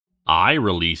I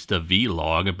released a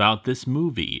vlog about this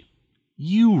movie.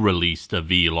 You released a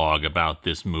vlog about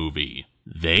this movie.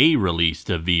 They released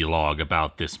a vlog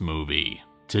about this movie.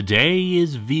 Today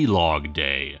is vlog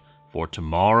day. For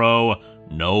tomorrow,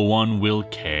 no one will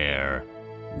care.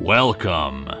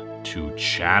 Welcome to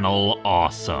Channel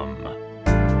Awesome.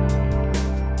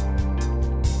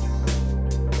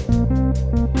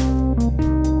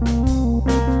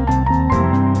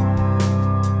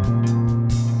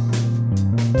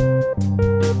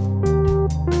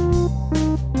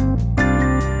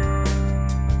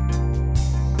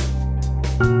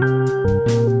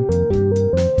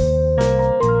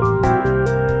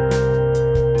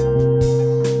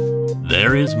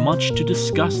 There is much to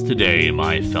discuss today,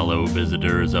 my fellow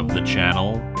visitors of the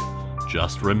channel.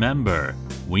 Just remember,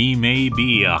 we may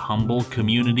be a humble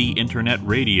community internet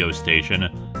radio station,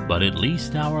 but at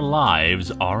least our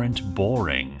lives aren't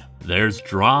boring. There's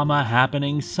drama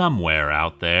happening somewhere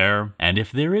out there, and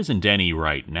if there isn't any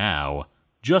right now,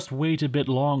 just wait a bit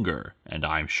longer, and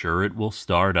I'm sure it will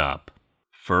start up.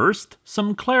 First,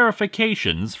 some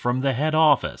clarifications from the head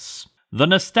office. The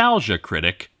Nostalgia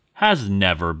Critic has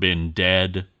never been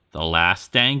dead. The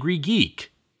Last Angry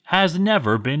Geek has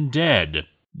never been dead.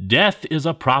 Death is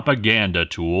a propaganda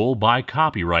tool by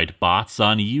copyright bots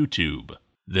on YouTube.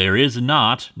 There is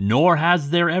not, nor has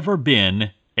there ever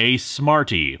been, a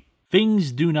Smarty.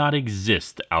 Things do not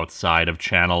exist outside of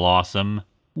Channel Awesome.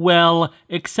 Well,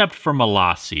 except for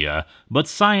Molossia, but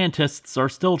scientists are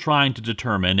still trying to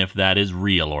determine if that is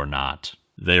real or not.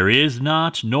 There is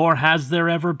not, nor has there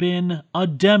ever been, a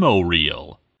demo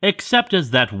reel. Except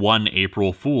as that one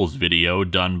April Fool's video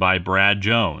done by Brad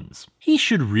Jones. He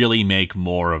should really make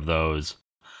more of those.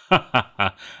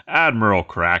 Admiral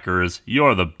Crackers,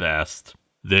 you're the best.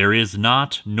 There is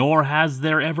not, nor has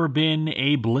there ever been,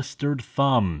 a blistered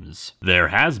thumbs. There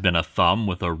has been a thumb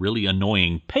with a really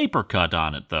annoying paper cut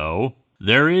on it, though.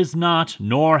 There is not,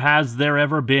 nor has there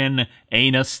ever been,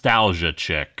 a nostalgia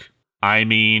chick. I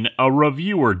mean, a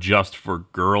reviewer just for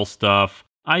girl stuff.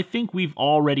 I think we've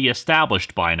already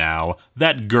established by now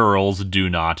that girls do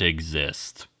not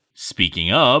exist.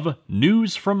 Speaking of,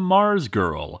 news from Mars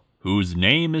Girl, whose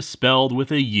name is spelled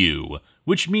with a U,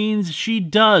 which means she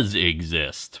does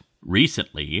exist.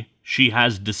 Recently, she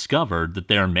has discovered that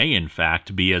there may in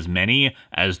fact be as many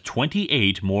as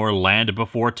 28 more Land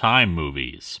Before Time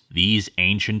movies. These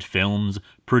ancient films,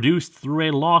 produced through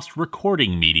a lost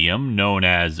recording medium known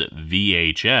as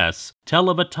VHS, tell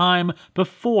of a time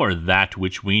before that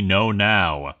which we know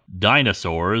now.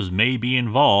 Dinosaurs may be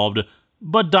involved,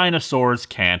 but dinosaurs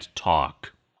can't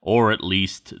talk. Or at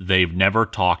least, they've never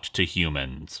talked to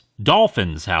humans.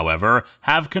 Dolphins, however,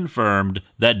 have confirmed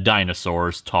that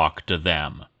dinosaurs talk to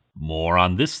them. More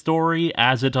on this story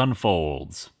as it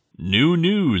unfolds. New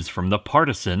news from the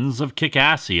partisans of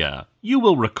Kickassia. You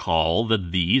will recall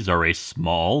that these are a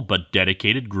small but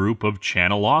dedicated group of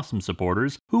Channel Awesome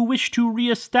supporters who wish to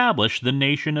re-establish the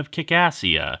nation of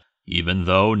Kickassia, even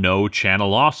though no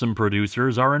Channel Awesome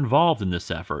producers are involved in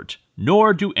this effort,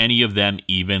 nor do any of them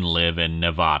even live in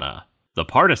Nevada. The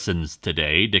partisans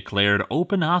today declared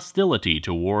open hostility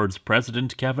towards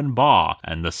President Kevin Baugh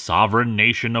and the sovereign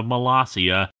nation of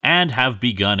Molossia, and have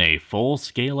begun a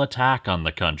full-scale attack on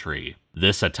the country.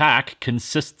 This attack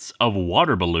consists of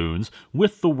water balloons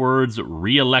with the words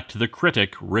 "Re-elect the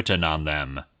Critic" written on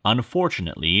them.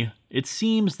 Unfortunately, it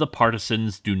seems the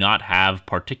partisans do not have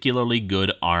particularly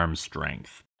good arm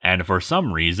strength, and for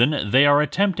some reason they are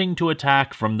attempting to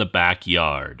attack from the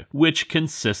backyard, which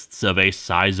consists of a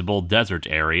sizable desert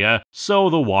area, so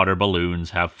the water balloons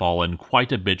have fallen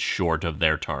quite a bit short of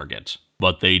their target.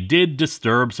 But they did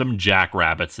disturb some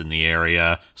jackrabbits in the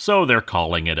area, so they're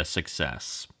calling it a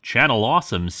success. Channel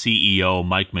Awesome CEO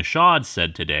Mike Michaud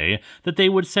said today that they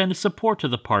would send support to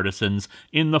the partisans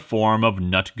in the form of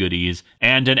nut goodies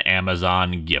and an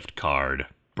Amazon gift card.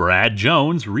 Brad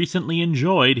Jones recently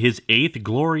enjoyed his 8th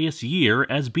glorious year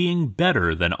as being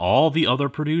better than all the other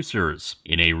producers.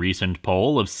 In a recent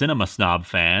poll of Cinema Snob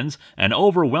fans, an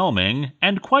overwhelming,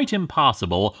 and quite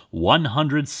impossible,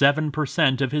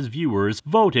 107% of his viewers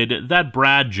voted that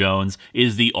Brad Jones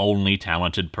is the only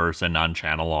talented person on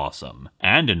Channel Awesome,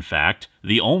 and in fact,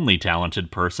 the only talented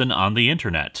person on the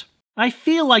internet. I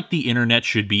feel like the internet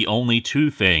should be only two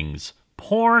things: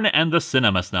 porn and the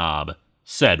Cinema Snob,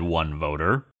 said one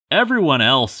voter. Everyone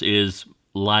else is,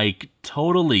 like,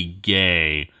 totally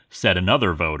gay, said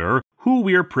another voter, who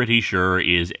we're pretty sure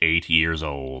is 8 years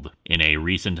old. In a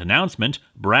recent announcement,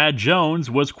 Brad Jones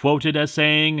was quoted as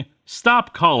saying,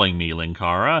 "Stop calling me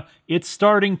Linkara, it's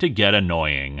starting to get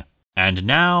annoying." And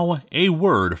now, a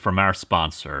word from our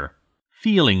sponsor.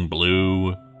 Feeling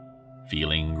blue?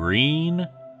 Feeling green?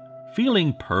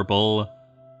 Feeling purple?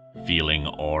 Feeling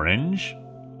orange?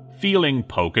 Feeling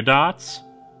polka dots?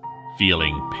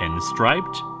 Feeling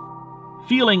pinstriped?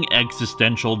 Feeling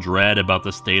existential dread about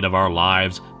the state of our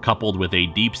lives, coupled with a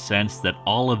deep sense that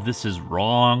all of this is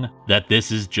wrong, that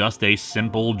this is just a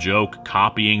simple joke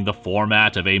copying the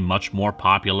format of a much more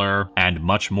popular and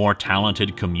much more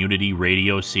talented community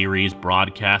radio series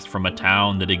broadcast from a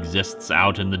town that exists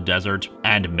out in the desert,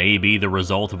 and may be the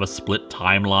result of a split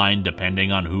timeline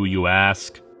depending on who you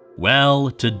ask? Well,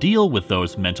 to deal with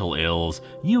those mental ills,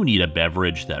 you need a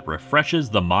beverage that refreshes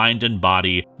the mind and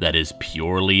body that is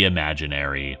purely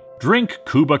imaginary. Drink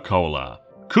Cuba Cola.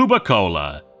 Cuba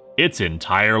Cola. It's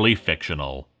entirely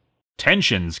fictional.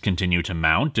 Tensions continue to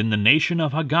mount in the nation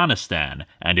of Afghanistan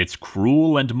and its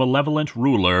cruel and malevolent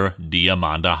ruler,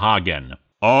 Diamanda Hagen.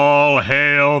 All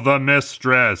hail the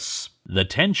mistress! The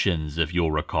tensions, if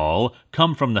you'll recall,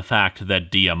 come from the fact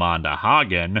that Diamanda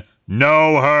Hagen,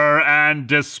 know her and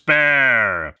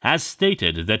despair, has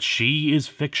stated that she is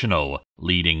fictional,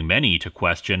 leading many to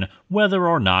question whether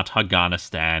or not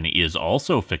Afghanistan is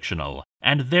also fictional,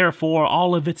 and therefore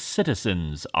all of its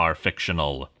citizens are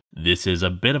fictional. This is a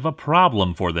bit of a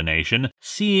problem for the nation,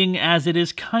 seeing as it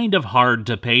is kind of hard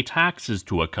to pay taxes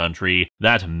to a country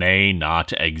that may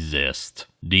not exist.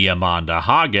 Diamanda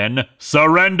Hagen,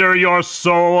 surrender your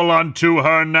soul unto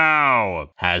her now,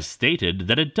 has stated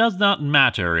that it does not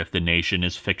matter if the nation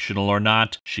is fictional or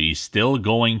not, she's still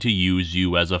going to use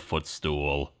you as a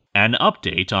footstool. An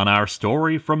update on our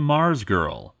story from Mars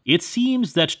Girl. It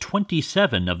seems that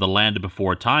 27 of the Land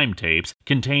Before Time tapes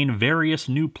contain various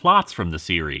new plots from the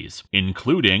series,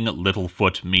 including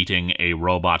Littlefoot meeting a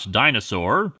robot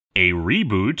dinosaur, a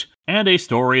reboot, and a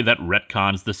story that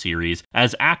retcons the series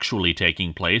as actually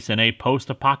taking place in a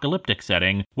post-apocalyptic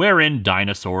setting wherein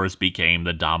dinosaurs became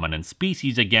the dominant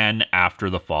species again after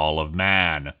the fall of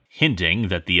man, hinting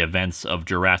that the events of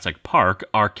Jurassic Park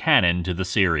are canon to the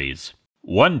series.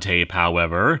 One tape,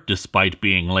 however, despite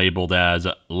being labeled as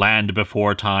Land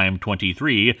Before Time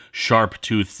 23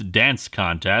 Sharptooth's Dance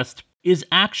Contest, is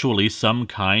actually some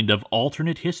kind of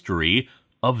alternate history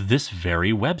of this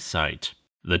very website.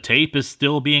 The tape is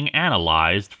still being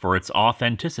analyzed for its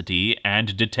authenticity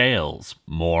and details.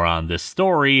 More on this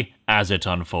story as it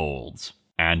unfolds.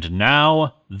 And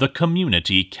now, the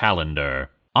community calendar.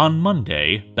 On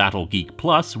Monday, BattleGeek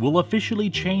Plus will officially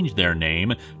change their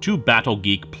name to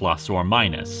BattleGeek Plus or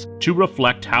Minus, to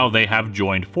reflect how they have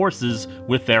joined forces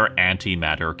with their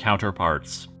antimatter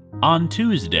counterparts. On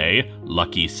Tuesday,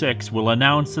 Lucky 6 will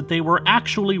announce that they were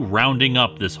actually rounding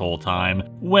up this whole time,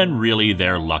 when really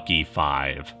they're Lucky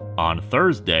 5. On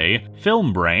Thursday,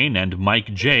 Filmbrain and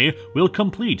Mike J will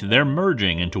complete their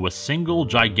merging into a single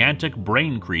gigantic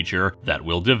brain creature that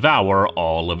will devour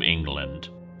all of England.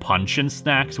 Punch and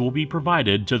snacks will be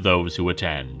provided to those who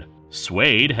attend.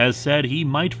 Suede has said he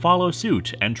might follow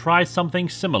suit and try something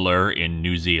similar in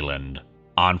New Zealand.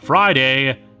 On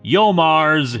Friday, Yo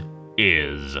Mars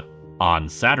is. On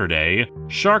Saturday,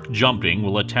 Shark Jumping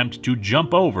will attempt to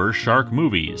jump over shark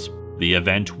movies. The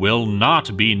event will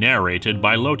not be narrated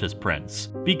by Lotus Prince,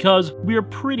 because we're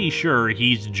pretty sure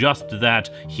he's just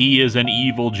that he is an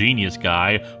evil genius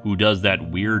guy who does that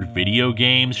weird video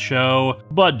games show,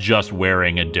 but just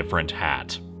wearing a different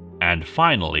hat. And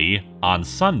finally, on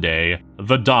Sunday,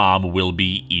 the Dom will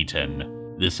be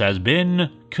eaten. This has been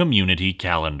Community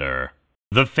Calendar.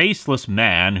 The faceless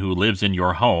man who lives in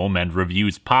your home and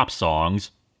reviews pop songs,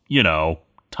 you know,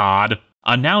 Todd,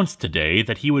 announced today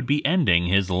that he would be ending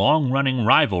his long-running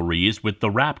rivalries with the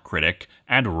rap critic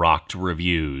and Rocked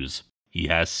Reviews. He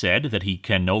has said that he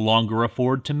can no longer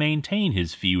afford to maintain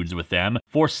his feuds with them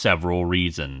for several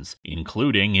reasons,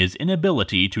 including his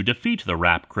inability to defeat the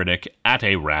rap critic at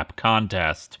a rap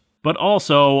contest, but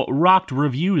also Rocked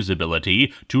Review's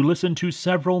ability to listen to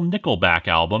several Nickelback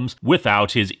albums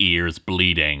without his ears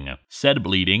bleeding. Said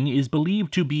bleeding is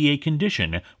believed to be a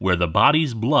condition where the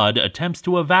body's blood attempts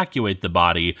to evacuate the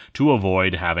body to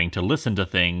avoid having to listen to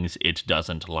things it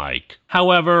doesn't like.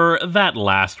 However, that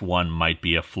last one might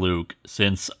be a fluke,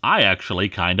 since I actually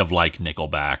kind of like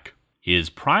Nickelback. His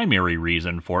primary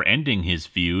reason for ending his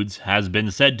feuds has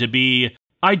been said to be,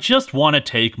 I just want to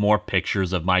take more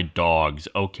pictures of my dogs,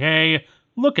 okay?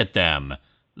 Look at them.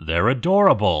 They're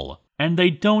adorable, and they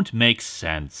don't make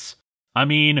sense. I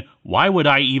mean, why would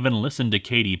I even listen to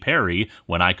Katy Perry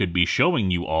when I could be showing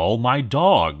you all my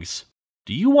dogs?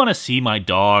 Do you want to see my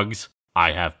dogs?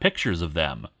 I have pictures of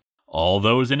them. All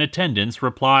those in attendance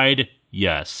replied,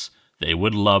 yes, they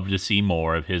would love to see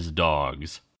more of his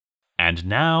dogs. And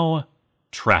now,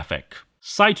 traffic.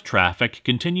 Site traffic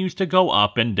continues to go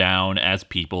up and down as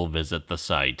people visit the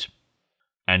site,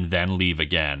 and then leave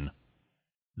again.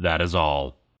 That is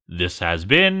all. This has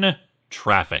been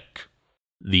Traffic.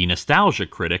 The Nostalgia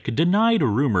Critic denied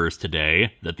rumors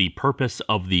today that the purpose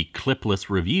of the clipless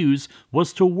reviews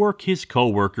was to work his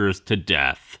coworkers to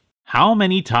death. How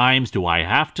many times do I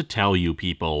have to tell you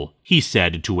people? He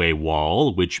said to a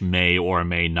wall, which may or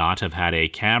may not have had a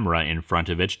camera in front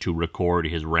of it to record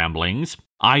his ramblings.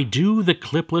 I do the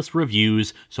clipless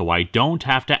reviews so I don't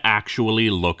have to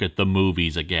actually look at the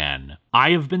movies again.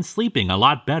 I have been sleeping a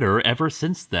lot better ever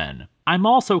since then. I'm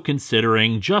also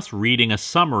considering just reading a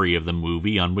summary of the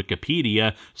movie on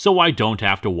Wikipedia so I don't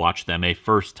have to watch them a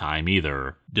first time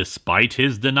either. Despite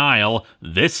his denial,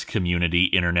 this community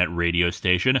internet radio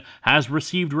station has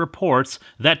received reports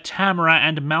that Tamara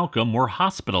and Malcolm were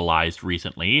hospitalized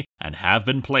recently and have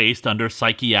been placed under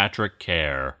psychiatric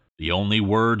care. The only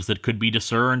words that could be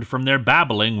discerned from their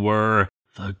babbling were,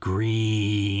 "The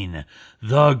green,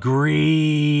 the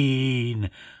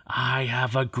green. I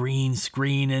have a green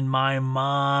screen in my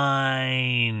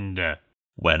mind."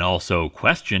 When also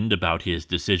questioned about his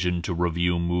decision to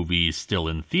review movies still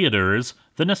in theaters,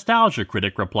 the Nostalgia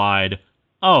Critic replied,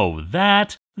 "Oh,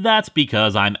 that's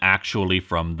because I'm actually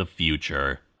from the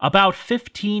future. About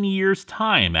 15 years'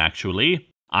 time, actually.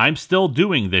 I'm still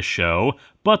doing this show,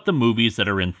 but the movies that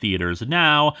are in theaters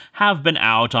now have been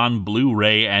out on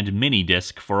Blu-ray and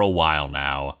minidisc for a while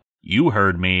now. You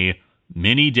heard me.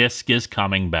 Minidisc is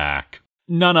coming back.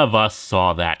 None of us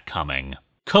saw that coming.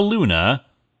 Kaluna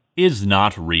is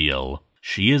not real.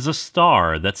 She is a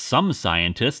star that some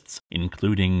scientists,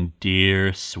 including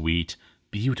dear, sweet,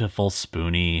 beautiful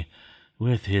Spoonie,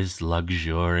 with his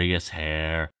luxurious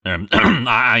hair.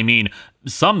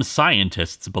 Some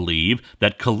scientists believe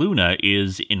that Kaluna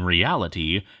is, in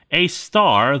reality, a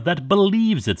star that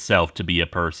believes itself to be a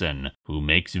person who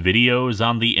makes videos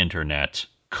on the internet.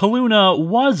 Kaluna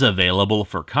was available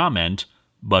for comment,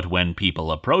 but when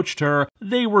people approached her,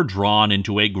 they were drawn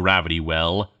into a gravity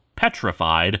well,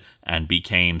 petrified, and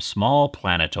became small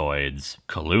planetoids.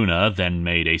 Kaluna then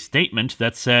made a statement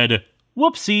that said,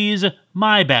 "Whoopsies,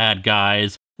 my bad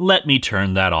guys, let me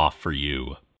turn that off for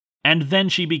you." And then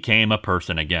she became a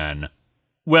person again.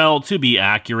 Well, to be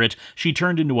accurate, she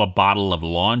turned into a bottle of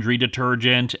laundry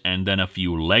detergent and then a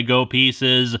few Lego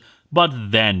pieces, but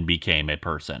then became a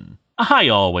person. "I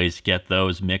always get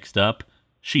those mixed up,"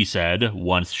 she said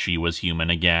once she was human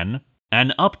again.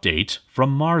 An update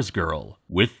from Mars Girl.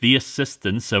 With the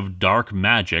assistance of dark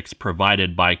magics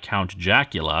provided by Count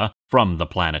Jacula from the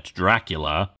planet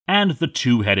Dracula, and the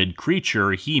two-headed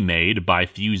creature he made by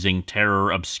fusing Terror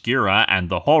Obscura and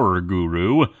the Horror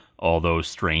Guru, although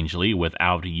strangely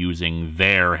without using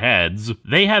their heads,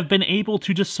 they have been able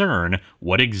to discern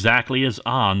what exactly is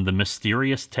on the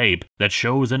mysterious tape that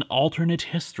shows an alternate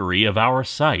history of our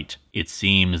site. It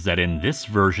seems that in this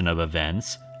version of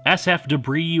events, SF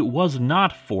Debris was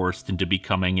not forced into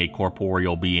becoming a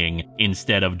corporeal being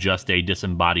instead of just a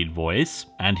disembodied voice,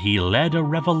 and he led a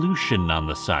revolution on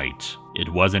the site. It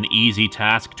was an easy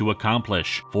task to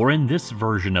accomplish, for in this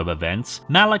version of events,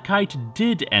 Malachite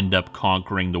did end up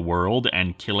conquering the world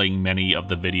and killing many of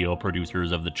the video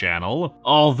producers of the channel,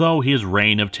 although his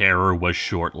reign of terror was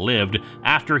short-lived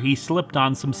after he slipped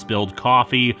on some spilled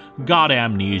coffee, got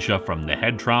amnesia from the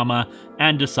head trauma,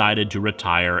 and decided to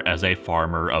retire as a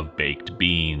farmer of baked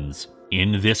beans.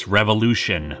 In this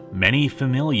revolution, many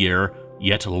familiar,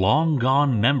 yet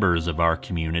long-gone members of our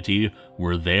community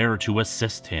were there to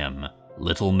assist him.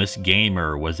 Little Miss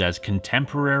Gamer was as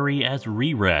contemporary as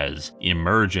Rerez,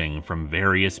 emerging from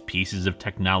various pieces of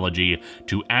technology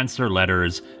to answer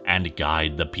letters and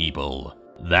guide the people.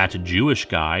 That Jewish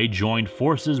guy joined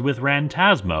forces with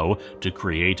Rantasmo to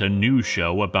create a new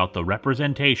show about the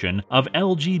representation of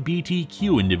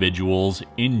LGBTQ individuals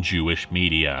in Jewish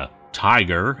media.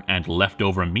 Tiger and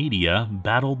Leftover Media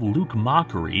battled Luke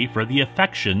Mockery for the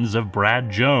affections of Brad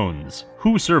Jones,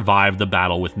 who survived the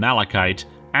battle with Malachite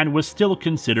and was still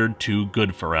considered too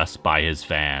good for us by his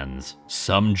fans.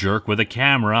 Some jerk with a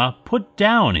camera put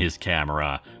down his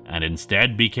camera and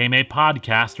instead became a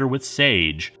podcaster with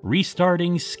Sage,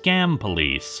 restarting Scam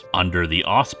Police under the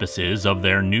auspices of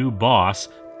their new boss,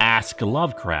 Ask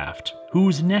Lovecraft,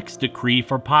 whose next decree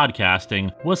for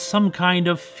podcasting was some kind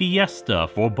of fiesta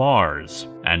for bars,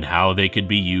 and how they could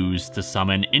be used to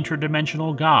summon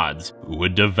interdimensional gods who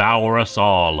would devour us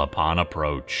all upon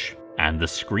approach. And the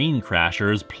Screen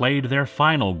Crashers played their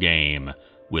final game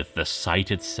with the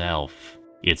site itself,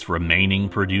 its remaining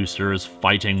producers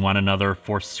fighting one another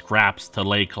for scraps to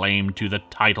lay claim to the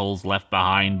titles left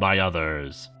behind by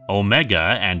others.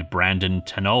 Omega and Brandon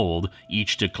Tenold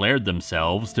each declared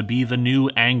themselves to be the new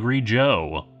Angry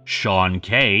Joe. Sean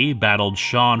K battled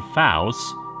Sean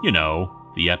Faust,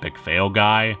 the epic fail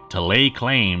guy, to lay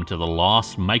claim to the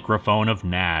lost microphone of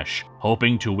Nash,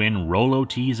 hoping to win Rolo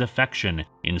T's affection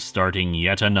in starting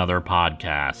yet another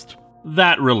podcast.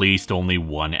 That released only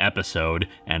one episode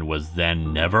and was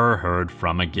then never heard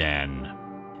from again.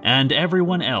 And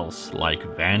everyone else, like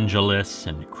Vangelis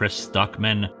and Chris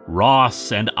Stuckman,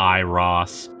 Ross and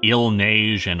Ross,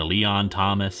 Ilnage and Leon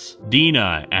Thomas,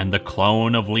 Dina and the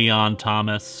clone of Leon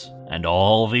Thomas, and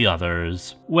all the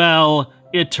others, well,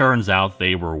 it turns out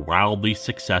they were wildly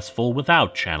successful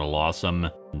without Channel Awesome.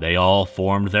 They all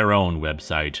formed their own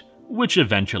website, which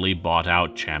eventually bought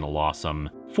out Channel Awesome,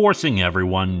 forcing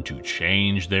everyone to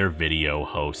change their video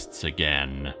hosts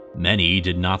again. Many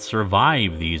did not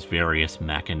survive these various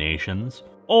machinations,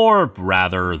 or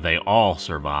rather, they all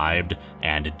survived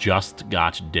and just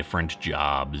got different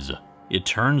jobs. It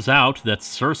turns out that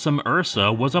Sursum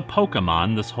Ursa was a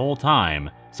Pokemon this whole time,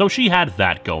 so she had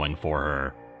that going for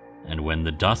her. And when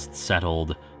the dust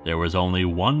settled, there was only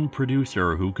one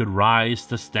producer who could rise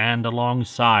to stand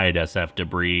alongside SF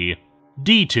Debris,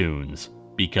 D-Tunes,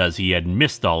 because he had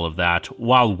missed all of that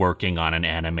while working on an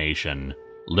animation.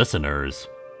 Listeners,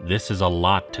 this is a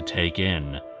lot to take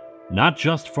in, not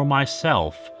just for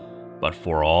myself, but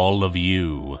for all of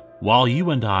you. While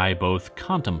you and I both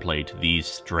contemplate these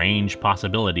strange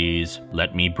possibilities,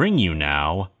 let me bring you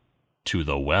now to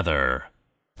the weather.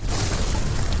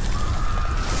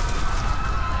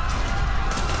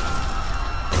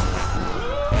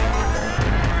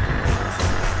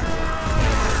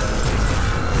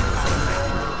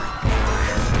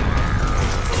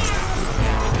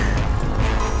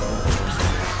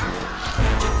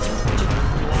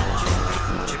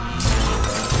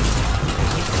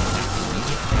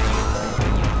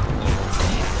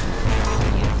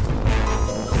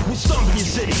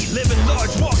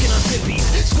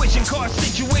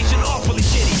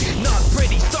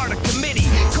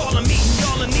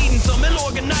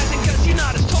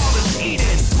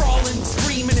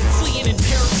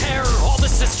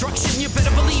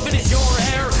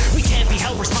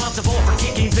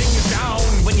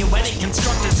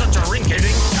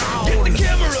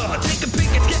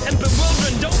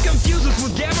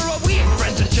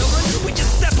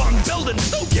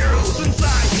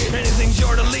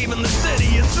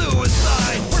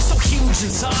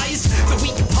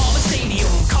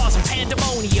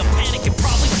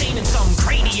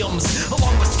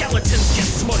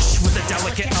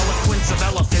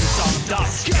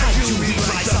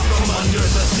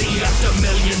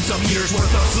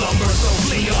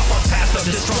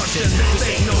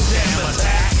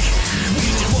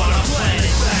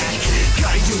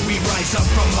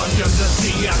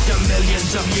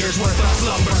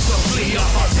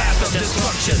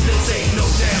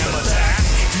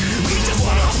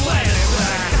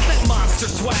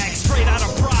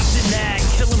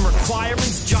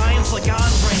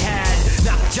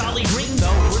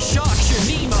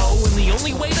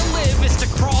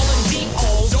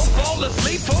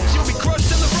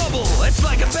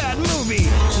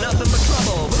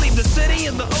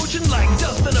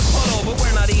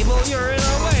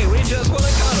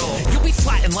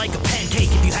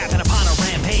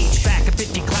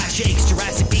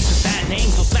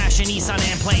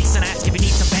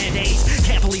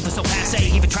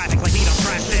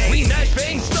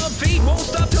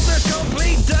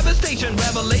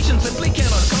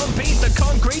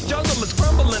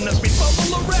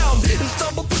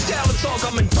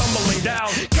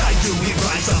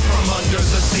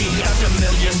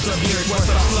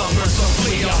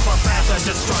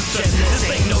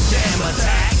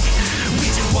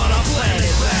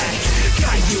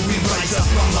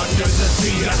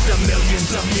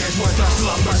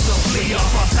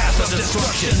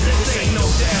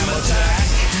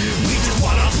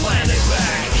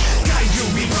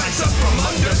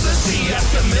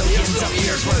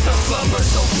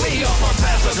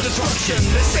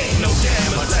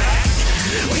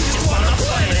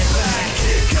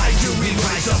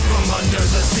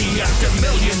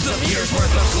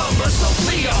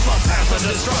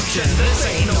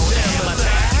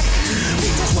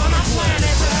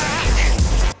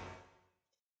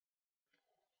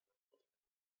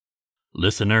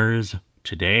 Listeners,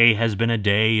 today has been a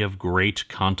day of great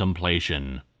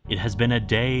contemplation. It has been a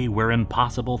day where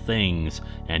impossible things,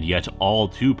 and yet all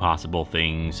too possible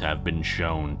things, have been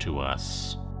shown to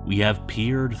us. We have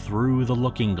peered through the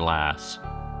looking glass,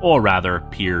 or rather,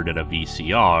 peered at a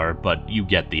VCR, but you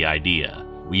get the idea.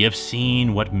 We have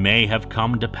seen what may have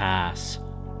come to pass,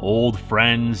 old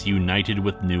friends united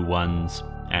with new ones,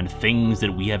 and things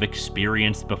that we have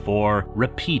experienced before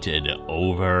repeated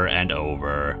over and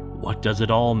over. What does it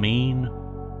all mean?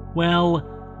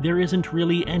 Well, there isn't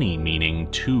really any meaning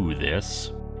to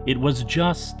this. It was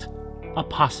just a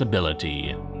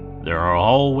possibility. There are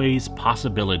always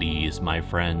possibilities, my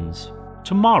friends.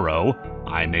 Tomorrow,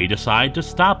 I may decide to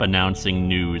stop announcing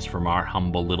news from our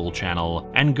humble little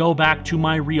channel and go back to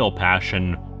my real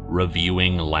passion,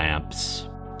 reviewing lamps.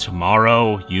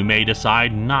 Tomorrow, you may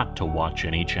decide not to watch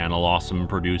any Channel Awesome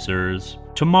producers.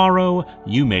 Tomorrow,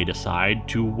 you may decide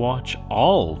to watch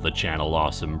all the Channel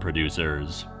Awesome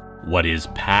producers. What is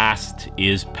past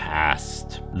is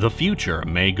past. The future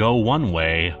may go one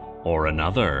way or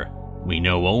another. We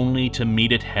know only to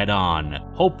meet it head on,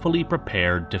 hopefully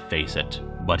prepared to face it.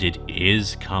 But it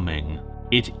is coming.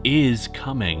 It is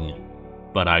coming.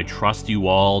 But I trust you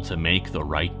all to make the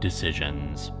right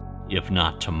decisions. If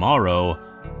not tomorrow,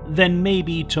 then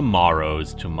maybe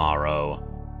tomorrow's tomorrow.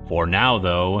 For now,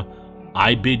 though,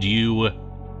 I bid you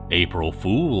April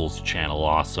Fools, Channel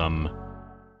Awesome.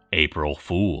 April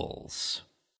Fools.